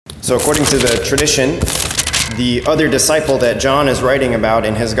So according to the tradition, the other disciple that John is writing about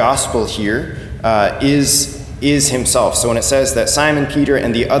in his gospel here is himself. So when it says that Simon Peter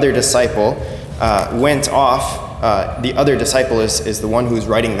and the other disciple went off, the other disciple is the one who's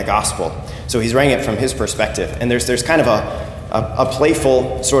writing the gospel. So he's writing it from his perspective. And there's kind of a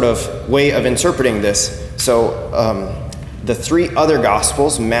playful sort of way of interpreting this. So the three other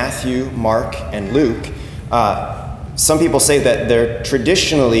gospels, Matthew, Mark, and Luke, some people say that they're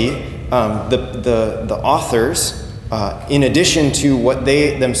traditionally the authors, in addition to what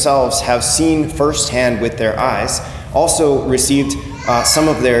they themselves have seen firsthand with their eyes, also received some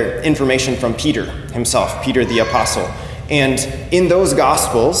of their information from Peter himself, Peter the apostle. And in those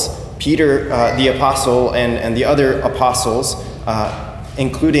gospels, Peter the apostle and the other apostles,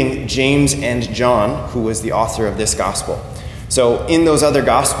 including James and John, who was the author of this gospel. So in those other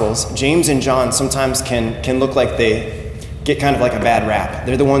gospels, James and John sometimes can look like they get kind of like a bad rap.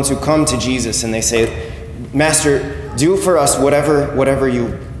 They're the ones who come to Jesus and they say, Master, do for us whatever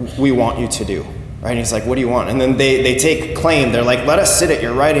we want you to do. Right? And he's like, what do you want? And then they take claim. They're like, let us sit at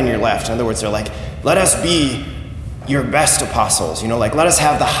your right and your left. In other words, they're like, let us be your best apostles. Like, let us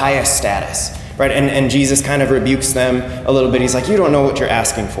have the highest status. Right? And Jesus kind of rebukes them a little bit. He's like, you don't know what you're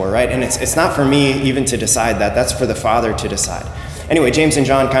asking for, right? And it's not for me even to decide that. That's for the Father to decide. Anyway, James and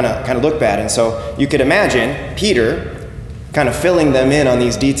John kind of look bad. And so you could imagine Peter kind of filling them in on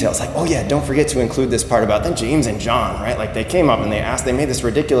these details. Like, oh yeah, don't forget to include this part about then James and John, right? Like they came up and they made this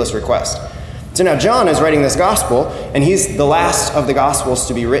ridiculous request. So now John is writing this gospel, and he's the last of the gospels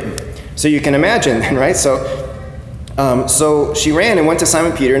to be written. So you can imagine then, right? So she ran and went to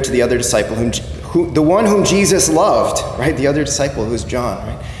Simon Peter and to the other disciple, the one whom Jesus loved, right? The other disciple who's John,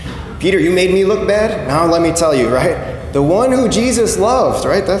 right? Peter, you made me look bad? Now let me tell you, right? The one who Jesus loved,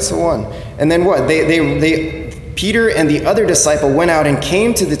 right? That's the one. And then what? Peter and the other disciple went out and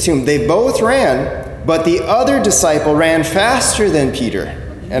came to the tomb. They both ran, but the other disciple ran faster than Peter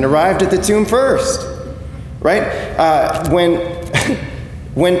and arrived at the tomb first, right?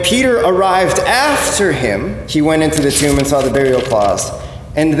 When Peter arrived after him, he went into the tomb and saw the burial cloths.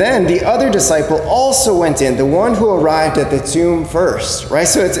 And then the other disciple also went in, the one who arrived at the tomb first, right?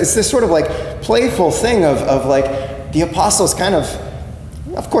 So it's this sort of like playful thing of like the apostles kind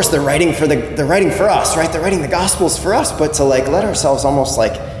of course they're writing for us, right? They're writing the gospels for us, but to like let ourselves almost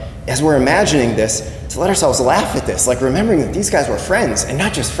like, as we're imagining this, to let ourselves laugh at this, like remembering that these guys were friends, and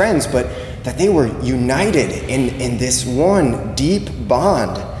not just friends, but that they were united in this one deep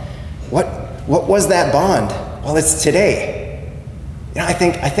bond. What was that bond? Well, it's today. I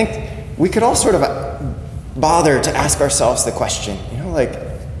think we could all sort of bother to ask ourselves the question, like,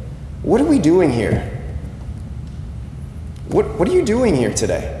 what are we doing here? What are you doing here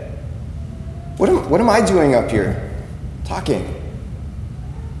today? What am I doing up here talking?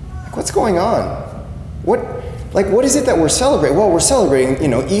 Like, what's going on? What is it that we're celebrating? Well, we're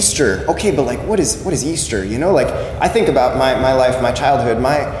celebrating, Easter. Okay, but like, what is Easter? Like, I think about my life, my childhood,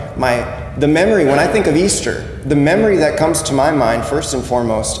 the memory, when I think of Easter, the memory that comes to my mind first and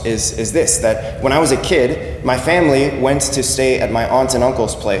foremost is this, that when I was a kid, my family went to stay at my aunt and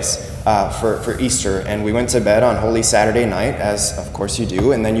uncle's place for Easter, and we went to bed on Holy Saturday night, as of course you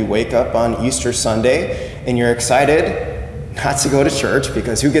do, and then you wake up on Easter Sunday, and you're excited not to go to church,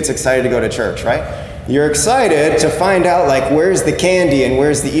 because who gets excited to go to church, right? You're excited to find out, like, where's the candy and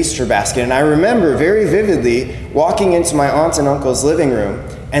where's the Easter basket. And I remember very vividly walking into my aunt and uncle's living room,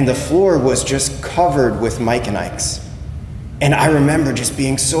 and the floor was just covered with Mike and Ike's. And I remember just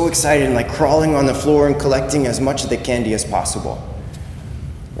being so excited and like crawling on the floor and collecting as much of the candy as possible.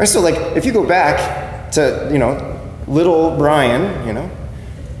 Right? So like, if you go back to, little Brian,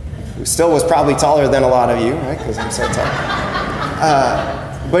 who still was probably taller than a lot of you, right? Because I'm so tall.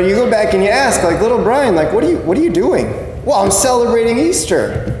 But you go back and you ask, like, little Brian, like, what are you doing? Well, I'm celebrating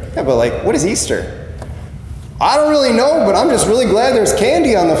Easter. Yeah, but like, what is Easter? I don't really know, but I'm just really glad there's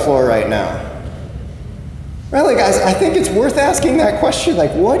candy on the floor right now. Right, like, I think it's worth asking that question,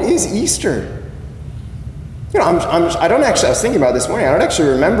 like, what is Easter? I was thinking about it this morning, I don't actually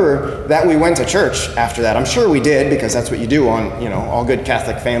remember that we went to church after that. I'm sure we did, because that's what you do on, all good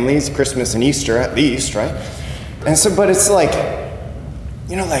Catholic families, Christmas and Easter at least, right? And so, but it's like,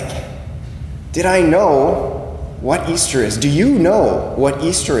 did I know what Easter is? Do you know what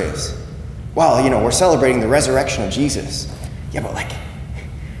Easter is? Well, we're celebrating the resurrection of Jesus. Yeah, but like,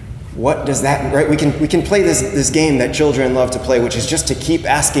 what does that, right? We can play this game that children love to play, which is just to keep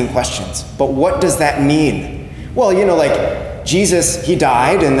asking questions. But what does that mean? Well, like, Jesus, he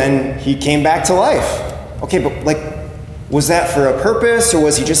died and then he came back to life. Okay, but like, was that for a purpose, or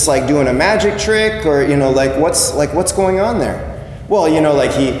was he just like doing a magic trick, or, what's going on there? well,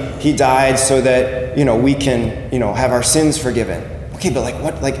 like he died so that, we can, have our sins forgiven. Okay, but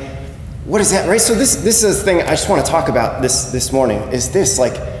what is that, right? So this is the thing I just want to talk about this morning, is this,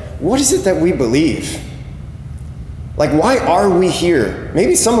 what is it that we believe? Why are we here?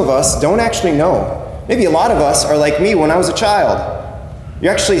 Maybe some of us don't actually know. Maybe a lot of us are like me when I was a child.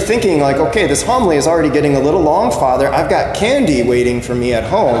 You're actually thinking okay, this homily is already getting a little long, Father. I've got candy waiting for me at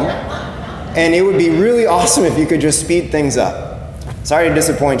home, and it would be really awesome if you could just speed things up. Sorry to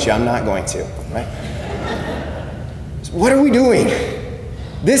disappoint you, I'm not going to, right? So what are we doing?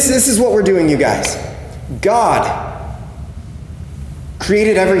 This is what we're doing, you guys. God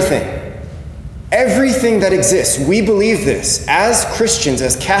created everything. Everything that exists. We believe this. As Christians,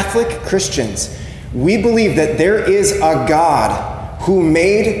 as Catholic Christians, we believe that there is a God who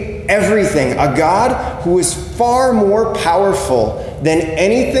made everything. A God who is far more powerful than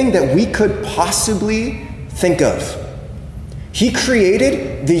anything that we could possibly think of. He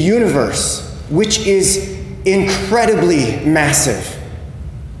created the universe, which is incredibly massive.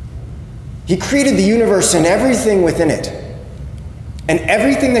 He created the universe and everything within it. And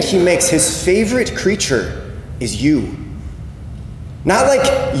everything that he makes, his favorite creature is you. Not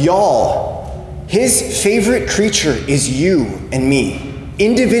like y'all. His favorite creature is you and me.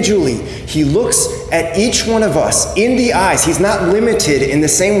 Individually, he looks at each one of us in the eyes. He's not limited in the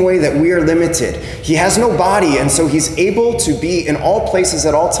same way that we are limited. He has no body, and so he's able to be in all places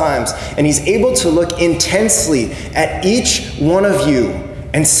at all times. And he's able to look intensely at each one of you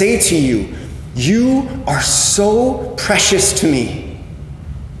and say to you, you are so precious to me.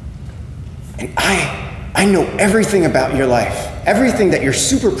 And I know everything about your life, everything that you're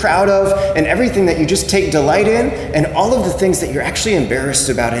super proud of, and everything that you just take delight in, and all of the things that you're actually embarrassed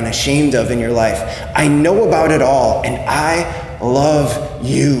about and ashamed of in your life. I know about it all, and I love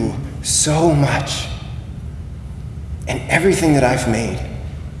you so much. And everything that I've made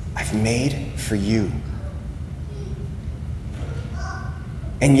for you.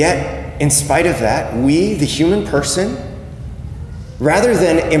 And yet, in spite of that, we, the human person, rather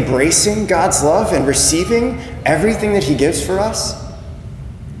than embracing God's love and receiving everything that he gives for us,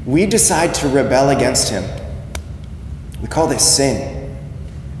 we decide to rebel against him. We call this sin.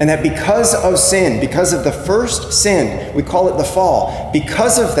 And that because of sin, because of the first sin, we call it the fall,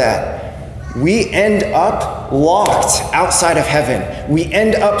 because of that, we end up locked outside of heaven. We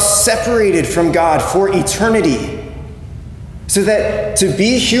end up separated from God for eternity. So that to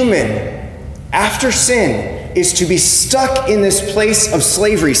be human after sin is to be stuck in this place of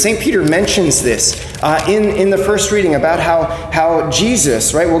slavery. St. Peter mentions this in the first reading about how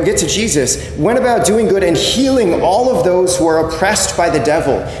Jesus, right, we'll get to Jesus, went about doing good and healing all of those who are oppressed by the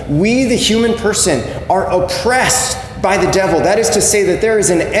devil. We, the human person, are oppressed by the devil. That is to say that there is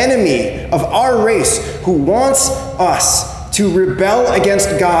an enemy of our race who wants us to rebel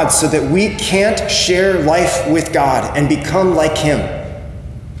against God so that we can't share life with God and become like him.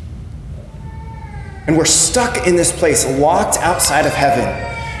 And we're stuck in this place, locked outside of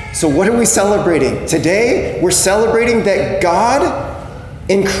heaven. So what are we celebrating? Today, we're celebrating that God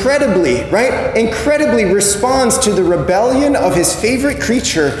incredibly responds to the rebellion of his favorite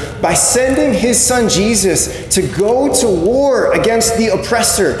creature by sending his son Jesus to go to war against the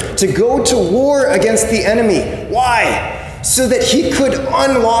oppressor, to go to war against the enemy. Why? So that he could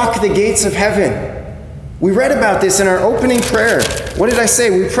unlock the gates of heaven. We read about this in our opening prayer. What did I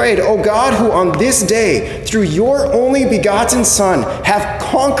say? We prayed, "O God, who on this day, through your only begotten Son, have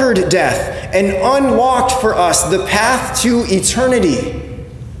conquered death and unlocked for us the path to eternity."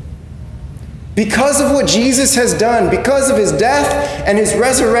 Because of what Jesus has done, because of his death and his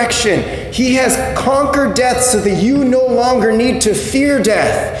resurrection, he has conquered death so that you no longer need to fear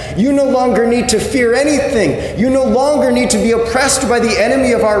death. You no longer need to fear anything. You no longer need to be oppressed by the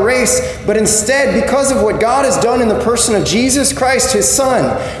enemy of our race, but instead, because of what God has done in the person of Jesus Christ, his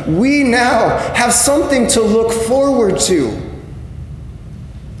Son, we now have something to look forward to.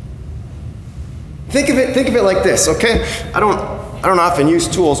 Think of it like this, okay? I don't often use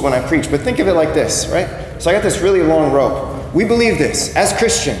tools when I preach, but think of it like this, right? So I got this really long rope. We believe this, as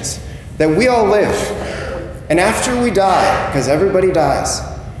Christians, that we all live. And after we die, because everybody dies,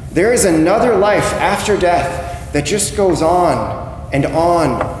 there is another life after death that just goes on and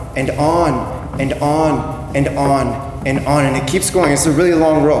on and on and on and on and on. And it keeps going. It's a really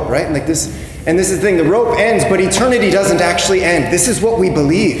long rope, right? And this is the thing. The rope ends, but eternity doesn't actually end. This is what we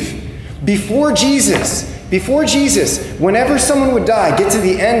believe. Before Jesus, whenever someone would die, get to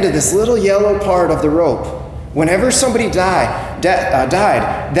the end of this little yellow part of the rope, whenever somebody died,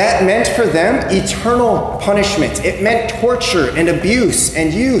 that meant for them eternal punishment. It meant torture and abuse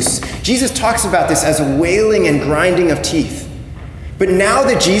and use. Jesus talks about this as a wailing and grinding of teeth. But now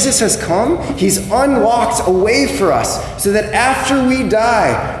that Jesus has come, he's unlocked a way for us so that after we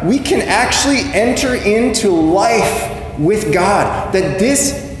die, we can actually enter into life with God. That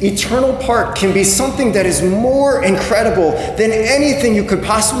this eternal part can be something that is more incredible than anything you could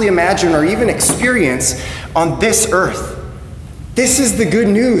possibly imagine or even experience on this earth. This is the good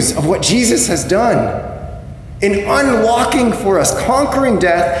news of what Jesus has done in unlocking for us, conquering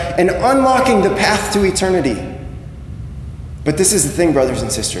death and unlocking the path to eternity. But this is the thing, brothers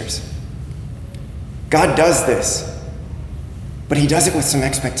and sisters. God does this, but he does it with some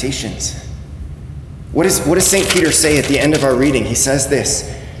expectations. What does St. Peter say at the end of our reading? He says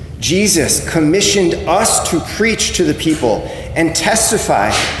this: Jesus commissioned us to preach to the people and testify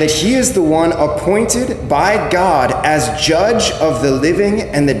that he is the one appointed by God as judge of the living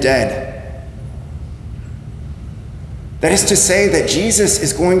and the dead. That is to say that Jesus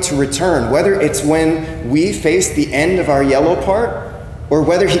is going to return, whether it's when we face the end of our yellow part, or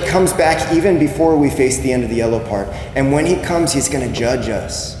whether he comes back even before we face the end of the yellow part. And when he comes, he's going to judge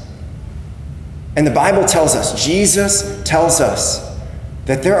us. And the Bible tells us, Jesus tells us,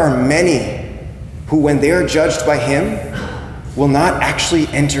 that there are many who, when they are judged by him, will not actually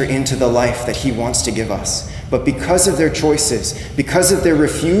enter into the life that he wants to give us. But because of their choices, because of their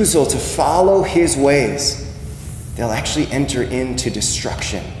refusal to follow his ways, they'll actually enter into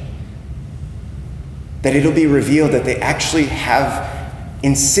destruction. That it'll be revealed that they actually have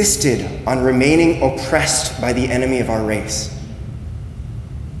insisted on remaining oppressed by the enemy of our race.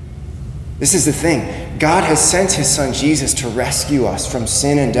 This is the thing. God has sent his son Jesus to rescue us from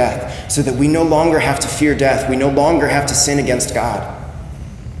sin and death so that we no longer have to fear death. We no longer have to sin against God.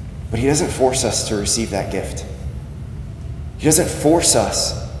 But he doesn't force us to receive that gift. He doesn't force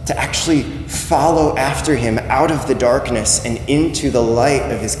us to actually follow after him out of the darkness and into the light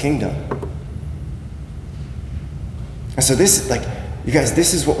of his kingdom. And so this, you guys,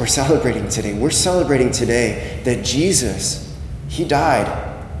 this is what we're celebrating today. We're celebrating today that Jesus, he died.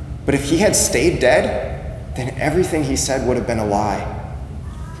 But if he had stayed dead, then everything he said would have been a lie.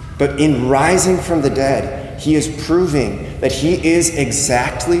 But in rising from the dead, he is proving that he is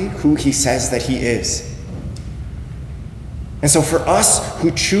exactly who he says that he is. And so for us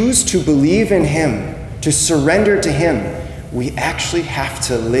who choose to believe in him, to surrender to him, we actually have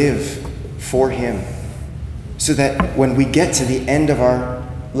to live for him. So that when we get to the end of our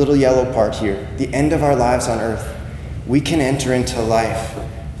little yellow part here, the end of our lives on earth, we can enter into life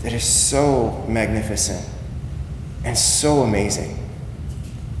that is so magnificent and so amazing.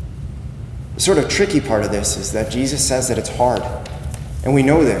 The sort of tricky part of this is that Jesus says that it's hard. And we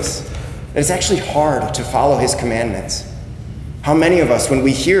know this. That it's actually hard to follow his commandments. How many of us, when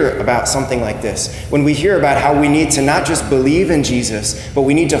we hear about something like this, when we hear about how we need to not just believe in Jesus, but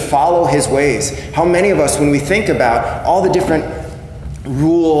we need to follow his ways, how many of us, when we think about all the different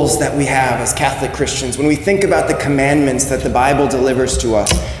rules that we have as Catholic Christians, when we think about the commandments that the Bible delivers to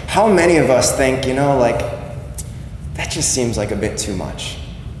us, how many of us think, that just seems like a bit too much.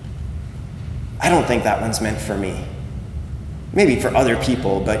 I don't think that one's meant for me. Maybe for other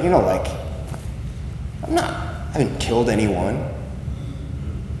people, but I haven't killed anyone.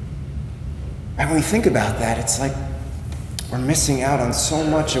 And when we think about that, it's like we're missing out on so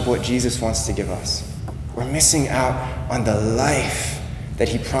much of what Jesus wants to give us. We're missing out on the life that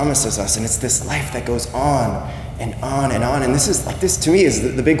he promises us, and it's this life that goes on and on and on. And this to me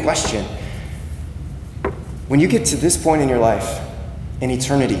is the big question. When you get to this point in your life, in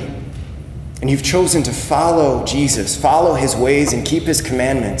eternity, and you've chosen to follow Jesus, follow his ways and keep his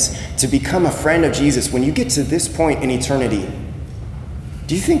commandments, to become a friend of Jesus, when you get to this point in eternity,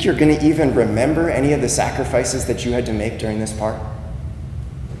 do you think you're going to even remember any of the sacrifices that you had to make during this part?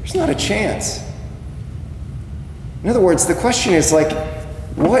 There's not a chance. In other words, the question is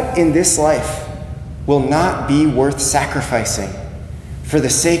what in this life will not be worth sacrificing for the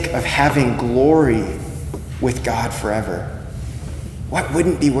sake of having glory with God forever? What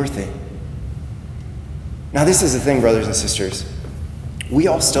wouldn't be worth it? Now, this is the thing, brothers and sisters. We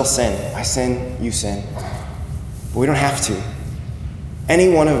all still sin. I sin, you sin. But we don't have to. Any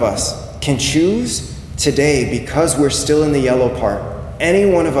one of us can choose today, because we're still in the yellow part, any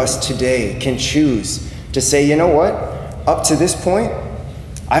one of us today can choose to say, you know what? Up to this point,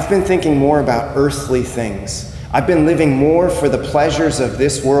 I've been thinking more about earthly things. I've been living more for the pleasures of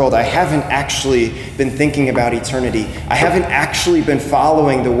this world. I haven't actually been thinking about eternity. I haven't actually been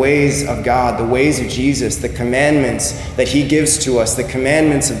following the ways of God, the ways of Jesus, the commandments that he gives to us, the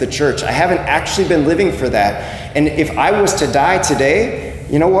commandments of the church. I haven't actually been living for that. And if I was to die today,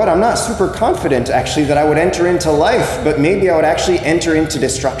 you know what? I'm not super confident actually that I would enter into life, but maybe I would actually enter into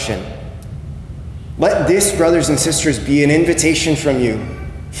destruction. Let this, brothers and sisters, be an invitation from you,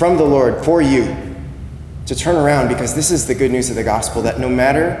 from the Lord, for you, to turn around, because this is the good news of the gospel, that no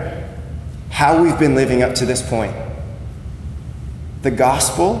matter how we've been living up to this point, the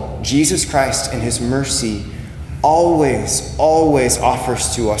gospel, Jesus Christ and his mercy, always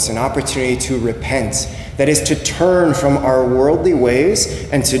offers to us an opportunity to repent. That is, to turn from our worldly ways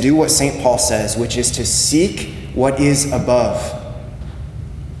and to do what St. Paul says, which is to seek what is above.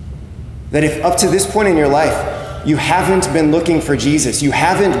 That if up to this point in your life, you haven't been looking for Jesus, you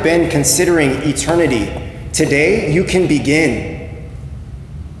haven't been considering eternity, today you can begin.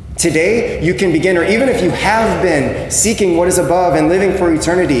 Today you can begin, or even if you have been seeking what is above and living for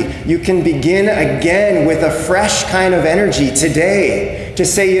eternity, you can begin again with a fresh kind of energy today to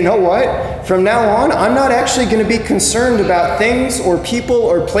say, you know what? From now on, I'm not actually going to be concerned about things or people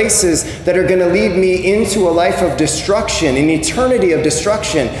or places that are going to lead me into a life of destruction, an eternity of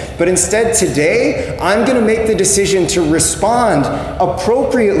destruction. But instead, today, I'm going to make the decision to respond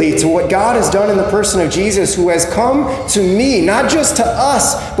appropriately to what God has done in the person of Jesus, who has come to me, not just to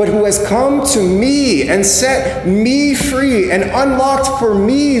us, but who has come to me and set me free and unlocked for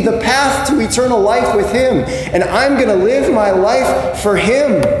me the path to eternal life with him. And I'm going to live my life for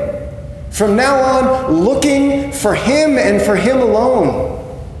him. From now on, looking for him and for him alone.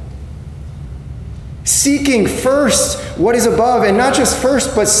 Seeking first what is above, and not just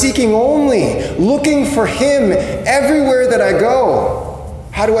first, but seeking only. Looking for him everywhere that I go.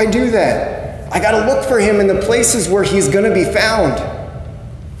 How do I do that? I got to look for him in the places where he's going to be found.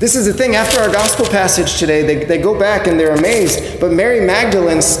 This is the thing, after our gospel passage today, they go back and they're amazed, but Mary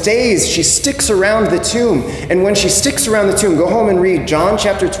Magdalene stays, she sticks around the tomb. And when she sticks around the tomb, go home and read John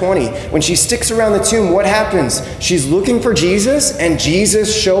chapter 20. When she sticks around the tomb, what happens? She's looking for Jesus, and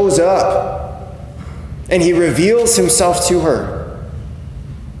Jesus shows up. And he reveals himself to her.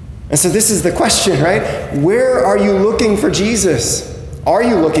 And so this is the question, right? Where are you looking for Jesus? Are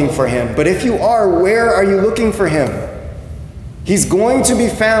you looking for him? But if you are, where are you looking for him? He's going to be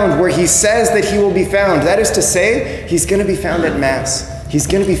found where he says that he will be found. That is to say, he's going to be found at Mass. He's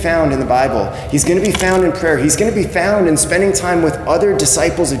going to be found in the Bible. He's going to be found in prayer. He's going to be found in spending time with other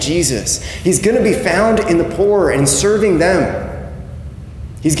disciples of Jesus. He's going to be found in the poor and serving them.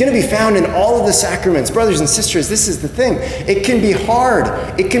 He's going to be found in all of the sacraments. Brothers and sisters, this is the thing. It can be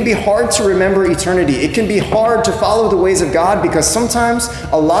hard. It can be hard to remember eternity. It can be hard to follow the ways of God, because sometimes,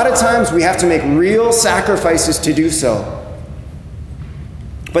 a lot of times, we have to make real sacrifices to do so.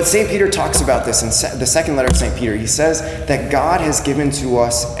 But St. Peter talks about this in the second letter of St. Peter. He says that God has given to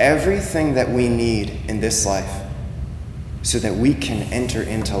us everything that we need in this life so that we can enter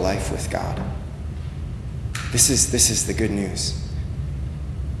into life with God. This is the good news.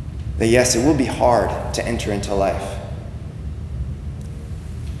 That yes, it will be hard to enter into life,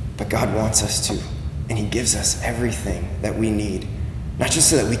 but God wants us to, and he gives us everything that we need, not just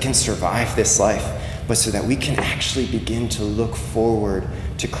so that we can survive this life, but so that we can actually begin to look forward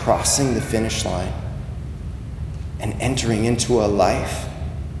to crossing the finish line and entering into a life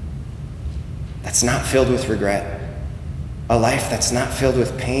that's not filled with regret, a life that's not filled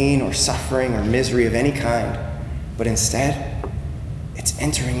with pain or suffering or misery of any kind, but instead, it's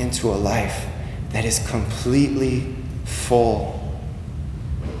entering into a life that is completely full,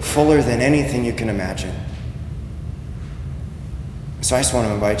 fuller than anything you can imagine. So I just want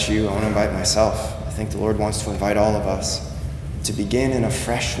to invite you, I want to invite myself. I think the Lord wants to invite all of us to begin in a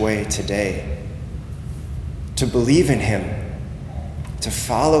fresh way today, to believe in him, to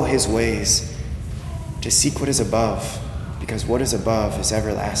follow his ways, to seek what is above, because what is above is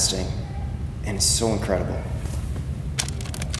everlasting and it's so incredible.